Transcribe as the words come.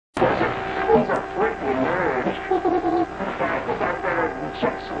He's a freaking nerd. He's out there in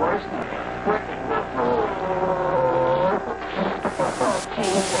chicks worse than freaking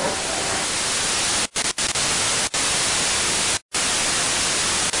Jesus.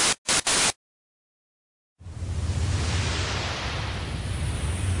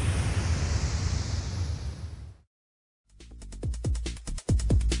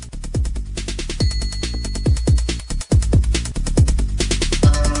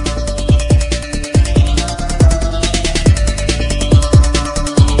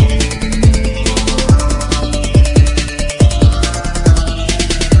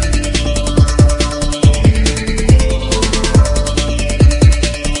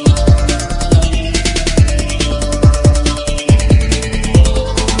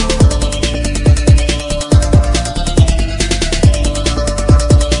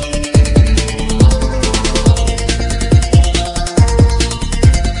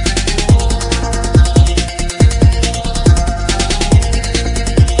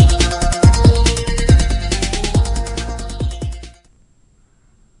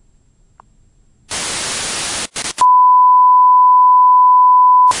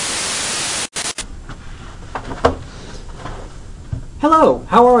 Hello,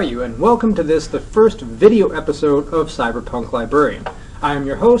 how are you? And welcome to the first video episode of Cyberpunk Librarian. I am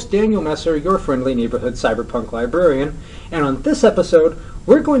your host, Daniel Messer, your friendly neighborhood Cyberpunk Librarian, and on this episode,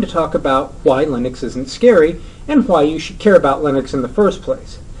 we're going to talk about why Linux isn't scary and why you should care about Linux in the first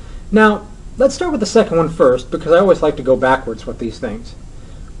place. Now, let's start with the second one first, because I always like to go backwards with these things.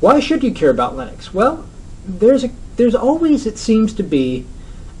 Why should you care about Linux? Well, there's always, it seems to be,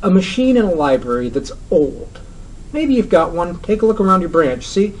 a machine in a library that's old. Maybe you've got one. Take a look around your branch.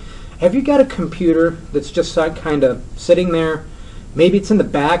 See, have you got a computer that's just kind of sitting there? Maybe it's in the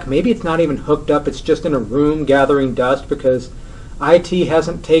back. Maybe it's not even hooked up. It's just in a room gathering dust because IT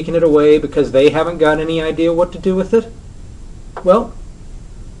hasn't taken it away because they haven't got any idea what to do with it. Well,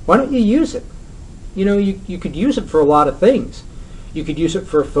 why don't you use it? You know, you could use it for a lot of things. You could use it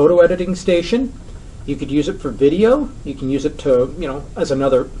for a photo editing station. You could use it for video. You can use it to, as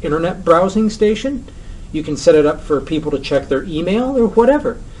another internet browsing station. You can set it up for people to check their email or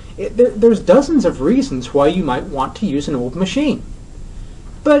whatever. There's dozens of reasons why you might want to use an old machine.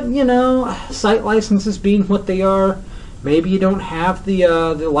 But, site licenses being what they are, maybe you don't have the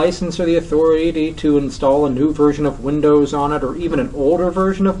license or the authority to install a new version of Windows on it or even an older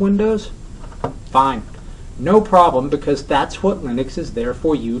version of Windows. Fine. No problem, because that's what Linux is there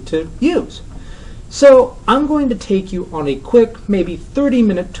for you to use. So I'm going to take you on a quick, maybe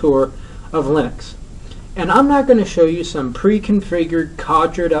 30-minute tour of Linux. And I'm not going to show you some pre-configured,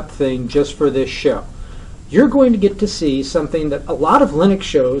 conjured up thing just for this show. You're going to get to see something that a lot of Linux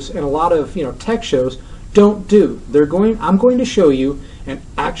shows and a lot of tech shows don't do. I'm going to show you an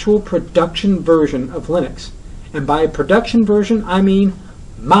actual production version of Linux. And by production version, I mean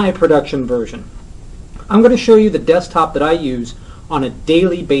my production version. I'm going to show you the desktop that I use on a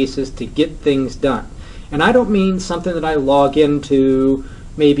daily basis to get things done. And I don't mean something that I log into,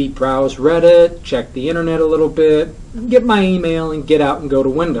 maybe browse Reddit, check the internet a little bit, get my email, and get out and go to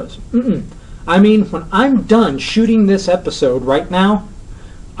Windows. I mean, when I'm done shooting this episode right now,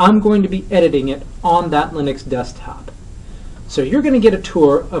 I'm going to be editing it on that Linux desktop. So you're going to get a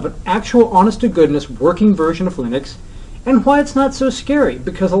tour of an actual honest-to-goodness working version of Linux and why it's not so scary.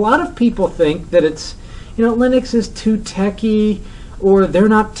 Because a lot of people think that it's, Linux is too techy or they're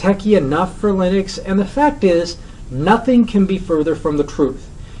not techy enough for Linux. And the fact is, nothing can be further from the truth.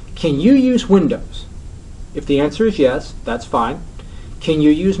 Can you use Windows? If the answer is yes, that's fine. Can you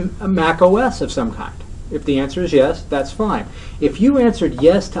use a Mac OS of some kind? If the answer is yes, that's fine. If you answered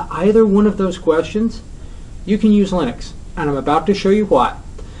yes to either one of those questions, you can use Linux. And I'm about to show you why.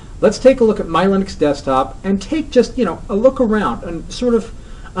 Let's take a look at my Linux desktop and take just, a look around and sort of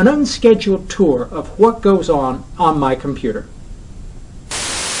an unscheduled tour of what goes on my computer.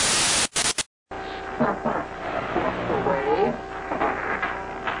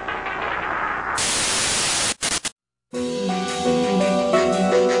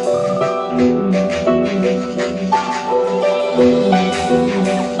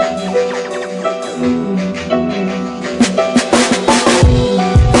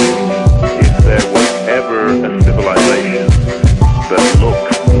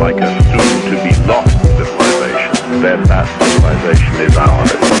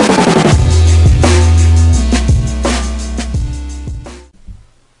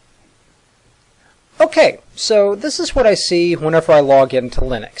 Okay, so this is what I see whenever I log into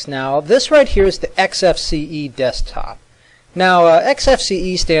Linux. Now, this right here is the XFCE desktop. Now,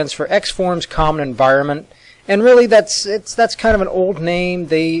 XFCE stands for Xforms Common Environment, And really, that's kind of an old name.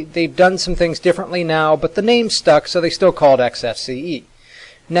 They've done some things differently now, but the name stuck, so they still call it XFCE.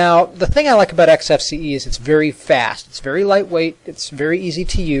 Now, the thing I like about XFCE is it's very fast, it's very lightweight, it's very easy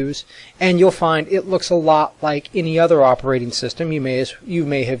to use, and you'll find it looks a lot like any other operating system you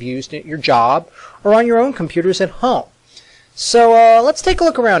may have used at your job or on your own computers at home. So let's take a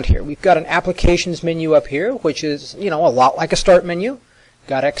look around here. We've got an applications menu up here, which is, a lot like a start menu.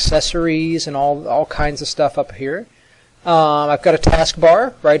 Got accessories and all kinds of stuff up here. I've got a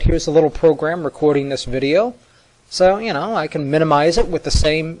taskbar. Right here's a little program recording this video. So, I can minimize it with the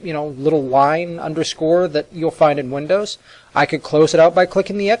same, little line underscore that you'll find in Windows. I could close it out by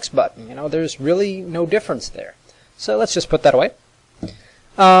clicking the X button. There's really no difference there. So let's just put that away.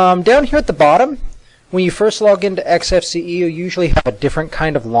 Down here at the bottom, when you first log into XFCE, you usually have a different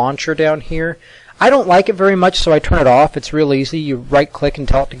kind of launcher down here. I don't like it very much, so I turn it off. It's real easy. You right-click and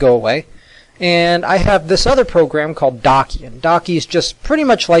tell it to go away. And I have this other program called Docky. And Docky is just pretty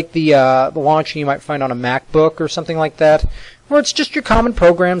much like the launcher you might find on a MacBook or something like that, where it's just your common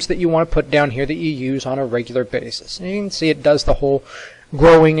programs that you want to put down here that you use on a regular basis. And you can see it does the whole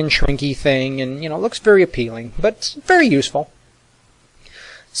growing and shrinky thing, and, it looks very appealing, but it's very useful.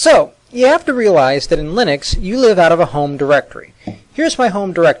 So, you have to realize that in Linux, you live out of a home directory. Here's my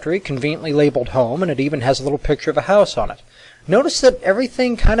home directory, conveniently labeled home, and it even has a little picture of a house on it. Notice that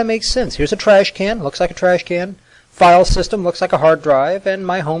everything kind of makes sense. Here's a trash can, looks like a trash can. File system looks like a hard drive, and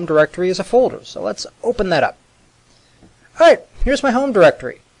my home directory is a folder. So let's open that up. Alright, here's my home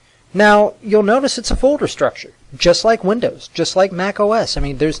directory. Now, you'll notice it's a folder structure, just like Windows, just like Mac OS. I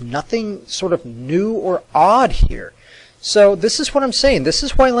mean, there's nothing sort of new or odd here. So this is what I'm saying. This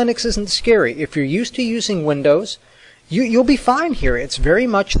is why Linux isn't scary. If you're used to using Windows, you'll be fine here. It's very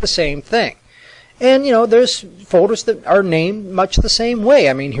much the same thing. And, there's folders that are named much the same way.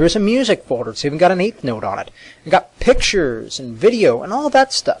 I mean, here's a music folder. It's even got an 8th note on it. It's got pictures and video and all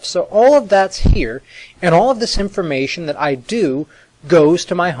that stuff. So all of that's here, and all of this information that I do goes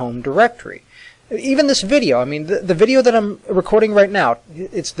to my home directory. Even this video, I mean, the video that I'm recording right now,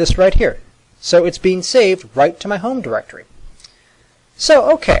 it's this right here. So it's being saved right to my home directory.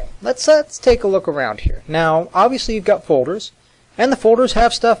 So, okay, let's take a look around here. Now, obviously you've got folders. And the folders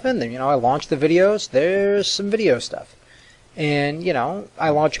have stuff in them. I launch the videos, there's some video stuff. And, I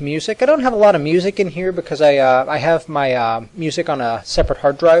launch music. I don't have a lot of music in here because I have my music on a separate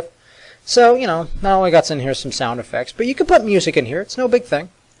hard drive. So, not only got in here some sound effects, but you can put music in here. It's no big thing.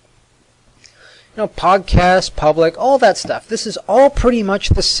 Podcast, public, all that stuff. This is all pretty much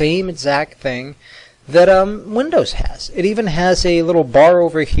the same exact thing that Windows has. It even has a little bar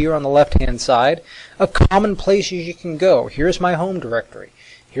over here on the left-hand side of common places you can go. Here's my home directory.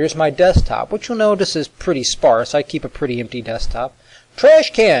 Here's my desktop, which you'll notice is pretty sparse. I keep a pretty empty desktop.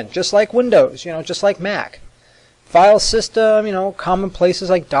 Trash can, just like Windows, just like Mac. File system, common places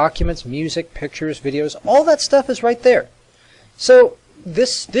like documents, music, pictures, videos, all that stuff is right there. So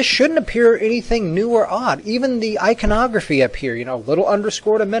this shouldn't appear anything new or odd. Even the iconography up here, little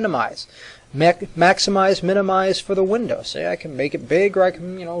underscore to minimize. Maximize, minimize for the window. Say I can make it big, or I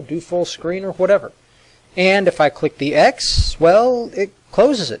can, do full screen or whatever. And if I click the X, well, it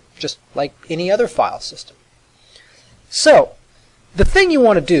closes it, just like any other file system. So, the thing you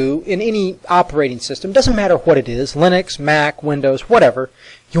want to do in any operating system, doesn't matter what it is, Linux, Mac, Windows, whatever,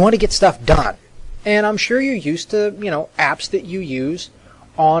 you want to get stuff done. And I'm sure you're used to, apps that you use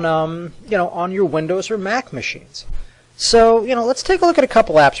on, on your Windows or Mac machines. So, let's take a look at a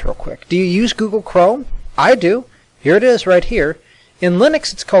couple apps real quick. Do you use Google Chrome? I do. Here it is right here. In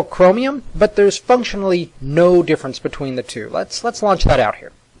Linux, it's called Chromium, but there's functionally no difference between the two. Let's launch that out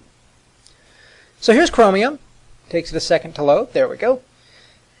here. So here's Chromium. Takes it a second to load. There we go.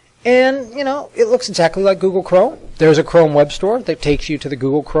 And, it looks exactly like Google Chrome. There's a Chrome web store that takes you to the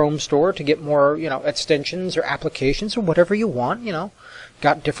Google Chrome store to get more, extensions or applications or whatever you want,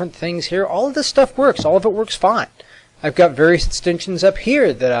 Got different things here. All of this stuff works. All of it works fine. I've got various extensions up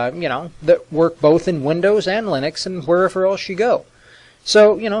here that, that work both in Windows and Linux and wherever else you go.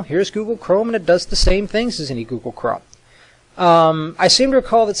 So, here's Google Chrome, and it does the same things as any Google Chrome. I seem to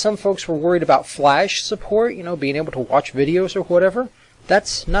recall that some folks were worried about Flash support, being able to watch videos or whatever.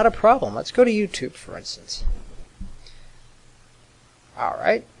 That's not a problem. Let's go to YouTube, for instance. All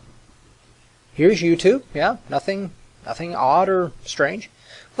right. Here's YouTube. Yeah, nothing odd or strange.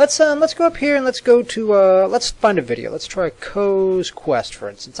 Let's go up here and let's go to let's find a video. Let's try Co's Quest, for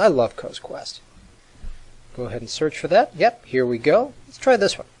instance. I love Co's Quest. Go ahead and search for that. Yep, here we go. Let's try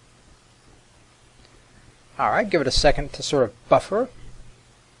this one. Alright, give it a second to sort of buffer.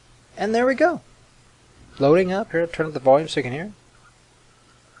 And there we go. Loading up. Here, turn up the volume so you can hear.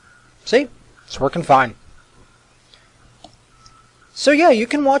 See? It's working fine. So yeah, you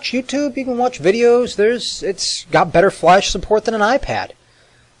can watch YouTube, you can watch videos. It's got better flash support than an iPad.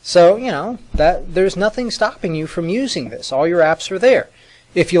 So, you know, there's nothing stopping you from using this. All your apps are there.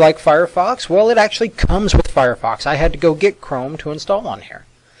 If you like Firefox, well, it actually comes with Firefox. I had to go get Chrome to install on here.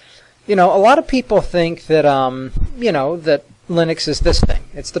 You know, a lot of people think that, you know, that Linux is this thing.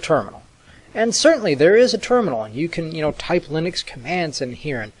 It's the terminal. And certainly there is a terminal, and you can, you know, type Linux commands in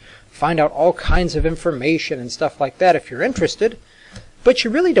here and find out all kinds of information and stuff like that if you're interested. But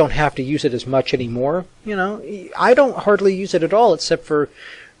you really don't have to use it as much anymore. You know, I don't hardly use it at all, except for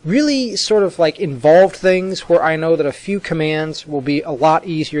really sort of like involved things where I know that a few commands will be a lot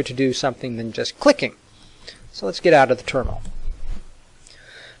easier to do something than just clicking. So let's get out of the terminal.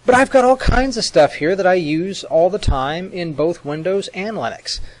 But I've got all kinds of stuff here that I use all the time in both Windows and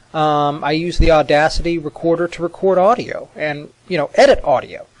Linux. I use the Audacity recorder to record audio and, you know, edit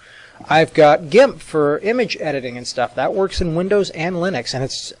audio. I've got GIMP for image editing and stuff. That works in Windows and Linux, and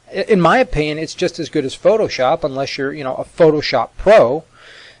it's, in my opinion, it's just as good as Photoshop, unless you're, you know, a Photoshop Pro.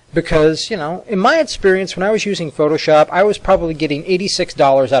 Because, you know, in my experience, when I was using Photoshop, I was probably getting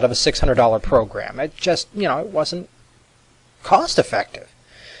 $86 out of a $600 program. It just, you know, it wasn't cost effective.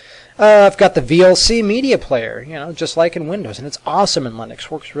 I've got the VLC media player, you know, just like in Windows, and it's awesome in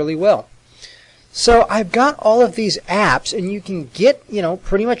Linux. Works really well. So I've got all of these apps, and you can get, you know,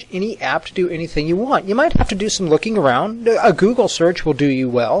 pretty much any app to do anything you want. You might have to do some looking around. A Google search will do you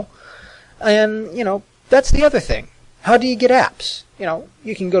well. And, you know, that's the other thing. How do you get apps? You know,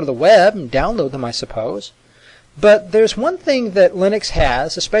 you can go to the web and download them, I suppose. But there's one thing that Linux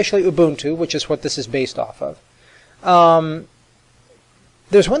has, especially Ubuntu, which is what this is based off of.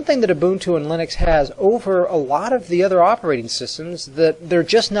 There's one thing that Ubuntu and Linux has over a lot of the other operating systems that they're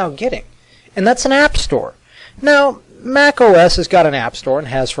just now getting. And that's an app store. Now, Mac OS has got an app store and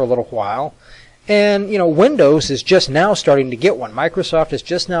has for a little while. And, you know, Windows is just now starting to get one. Microsoft is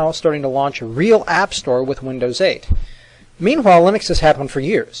just now starting to launch a real app store with Windows 8. Meanwhile, Linux has had one for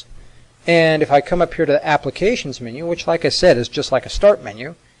years. And if I come up here to the Applications menu, which, like I said, is just like a Start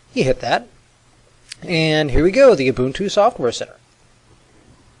menu, you hit that. And here we go, the Ubuntu Software Center.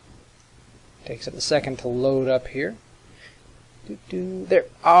 Takes it a second to load up here. There.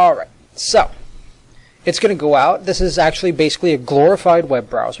 All right. So, it's going to go out. This is actually basically a glorified web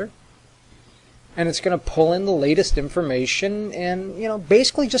browser. And it's going to pull in the latest information and, you know,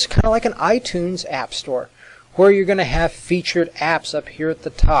 basically just kind of like an iTunes app store where you're going to have featured apps up here at the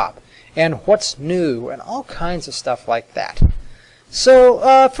top and what's new and all kinds of stuff like that.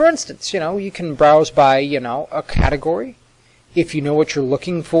 So, for instance, you know, you can browse by, you know, a category. If you know what you're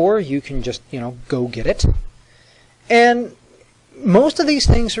looking for, you can just, you know, go get it. And most of these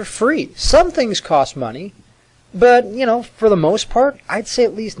things are free. Some things cost money, but, you know, for the most part, I'd say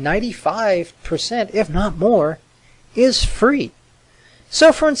at least 95%, if not more, is free.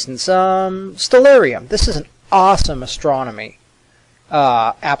 So, for instance, Stellarium. This is an awesome astronomy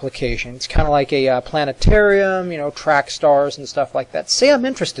application. It's kind of like a planetarium, you know, track stars and stuff like that. Say I'm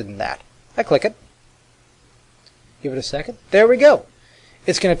interested in that. I click it. Give it a second. There we go.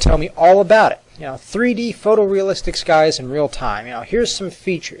 It's going to tell me all about it. You know, 3D photorealistic skies in real time. You know, here's some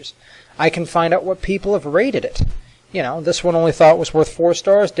features. I can find out what people have rated it. You know, this one only thought it was worth 4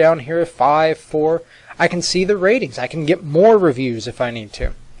 stars. Down here, 5, 4. I can see the ratings. I can get more reviews if I need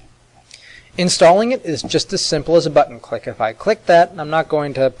to. Installing it is just as simple as a button click. If I click that, I'm not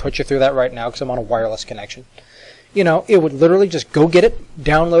going to put you through that right now because I'm on a wireless connection. You know, it would literally just go get it,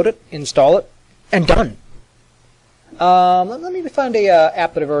 download it, install it, and done. Let me find a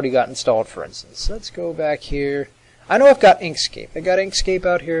app that I've already got installed, for instance. Let's go back here. I know I've got Inkscape. I got Inkscape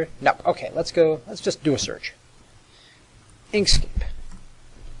out here. No, okay, let's just do a search. Inkscape.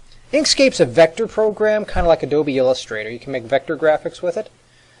 Inkscape's a vector program, kind of like Adobe Illustrator. You can make vector graphics with it.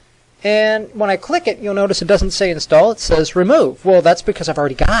 And when I click it, you'll notice it doesn't say install, it says remove. Well, that's because I've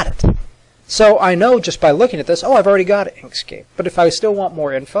already got it. So I know just by looking at this, oh, I've already got Inkscape. But if I still want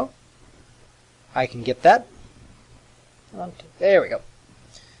more info, I can get that. There we go.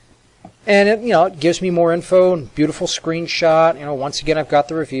 And it, you know, it gives me more info, beautiful screenshot. You know, once again, I've got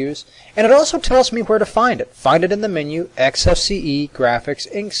the reviews. And it also tells me where to find it. Find it in the menu, XFCE, Graphics,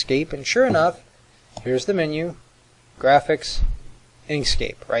 Inkscape. And sure enough, here's the menu, Graphics,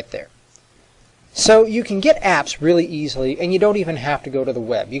 Inkscape, right there. So you can get apps really easily, and you don't even have to go to the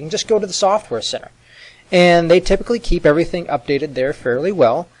web. You can just go to the Software Center. And they typically keep everything updated there fairly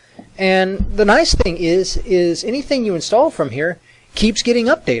well. And the nice thing is anything you install from here keeps getting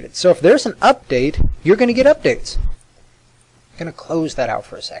updated. So if there's an update, you're going to get updates. I'm going to close that out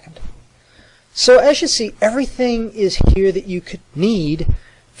for a second. So as you see, everything is here that you could need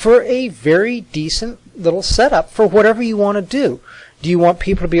for a very decent little setup for whatever you want to do. Do you want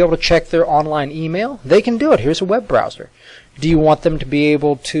people to be able to check their online email? They can do it. Here's a web browser. Do you want them to be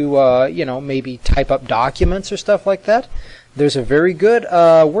able to, maybe type up documents or stuff like that? There's a very good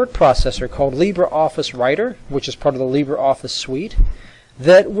word processor called LibreOffice Writer, which is part of the LibreOffice suite,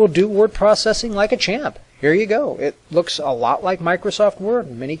 that will do word processing like a champ. Here you go. It looks a lot like Microsoft Word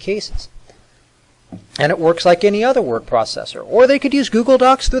in many cases. And it works like any other word processor. Or they could use Google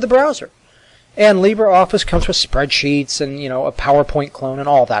Docs through the browser. And LibreOffice comes with spreadsheets and, a PowerPoint clone and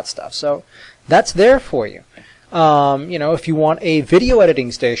all that stuff. So that's there for you. If you want a video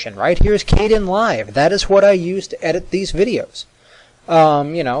editing station, right here's Kden Live. That is what I use to edit these videos.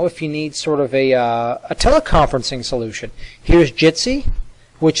 If you need sort of a teleconferencing solution, here's Jitsi,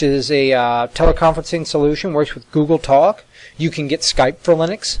 which is a teleconferencing solution, works with Google Talk. You can get Skype for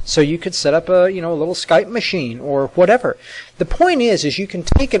Linux, so you could set up a little Skype machine or whatever. The point is you can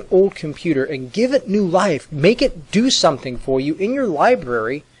take an old computer and give it new life, make it do something for you in your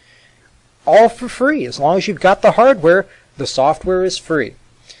library, all for free. As long as you've got the hardware, the software is free.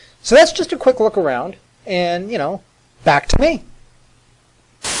 So that's just a quick look around, and back to me.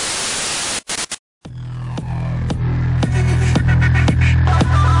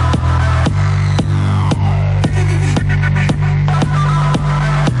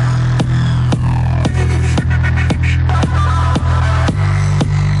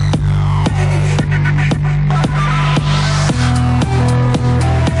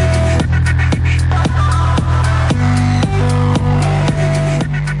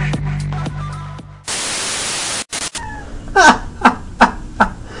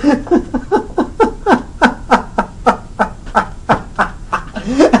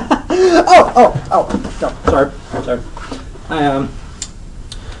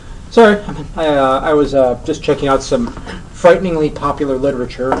 I was just checking out some frighteningly popular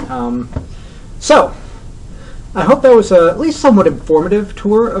literature. So, I hope that was at least somewhat informative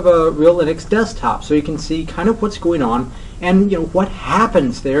tour of a real Linux desktop, so you can see kind of what's going on and what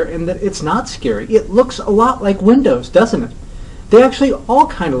happens there, and that it's not scary. It looks a lot like Windows, doesn't it? They actually all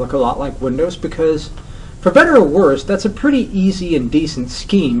kind of look a lot like Windows because, for better or worse, that's a pretty easy and decent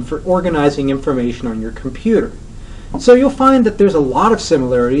scheme for organizing information on your computer. So you'll find that there's a lot of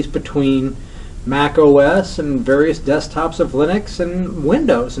similarities between Mac OS and various desktops of Linux and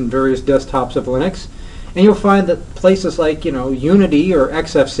Windows and various desktops of Linux. And you'll find that places like, Unity or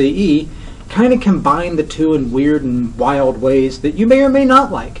XFCE kind of combine the two in weird and wild ways that you may or may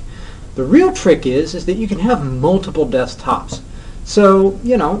not like. The real trick is that you can have multiple desktops. So,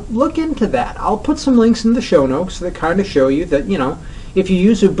 look into that. I'll put some links in the show notes that kind of show you that, if you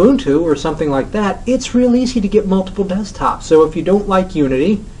use Ubuntu or something like that, it's real easy to get multiple desktops. So if you don't like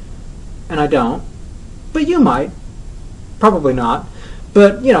Unity, and I don't, but you might, probably not,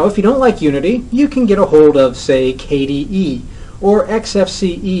 but if you don't like Unity, you can get a hold of, say, KDE or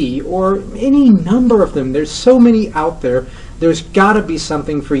XFCE or any number of them. There's so many out there. There's got to be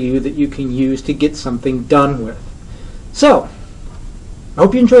something for you that you can use to get something done with. So, I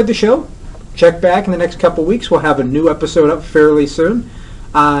hope you enjoyed the show. Check back in the next couple weeks. We'll have a new episode up fairly soon.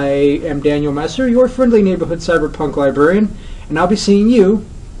 I am Daniel Messer, your friendly neighborhood cyberpunk librarian, and I'll be seeing you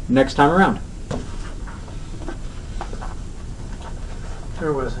next time around.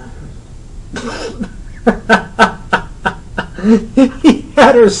 Where was I? He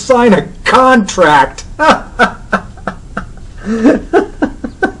had her sign a contract.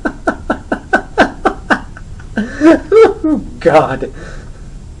 Oh, God.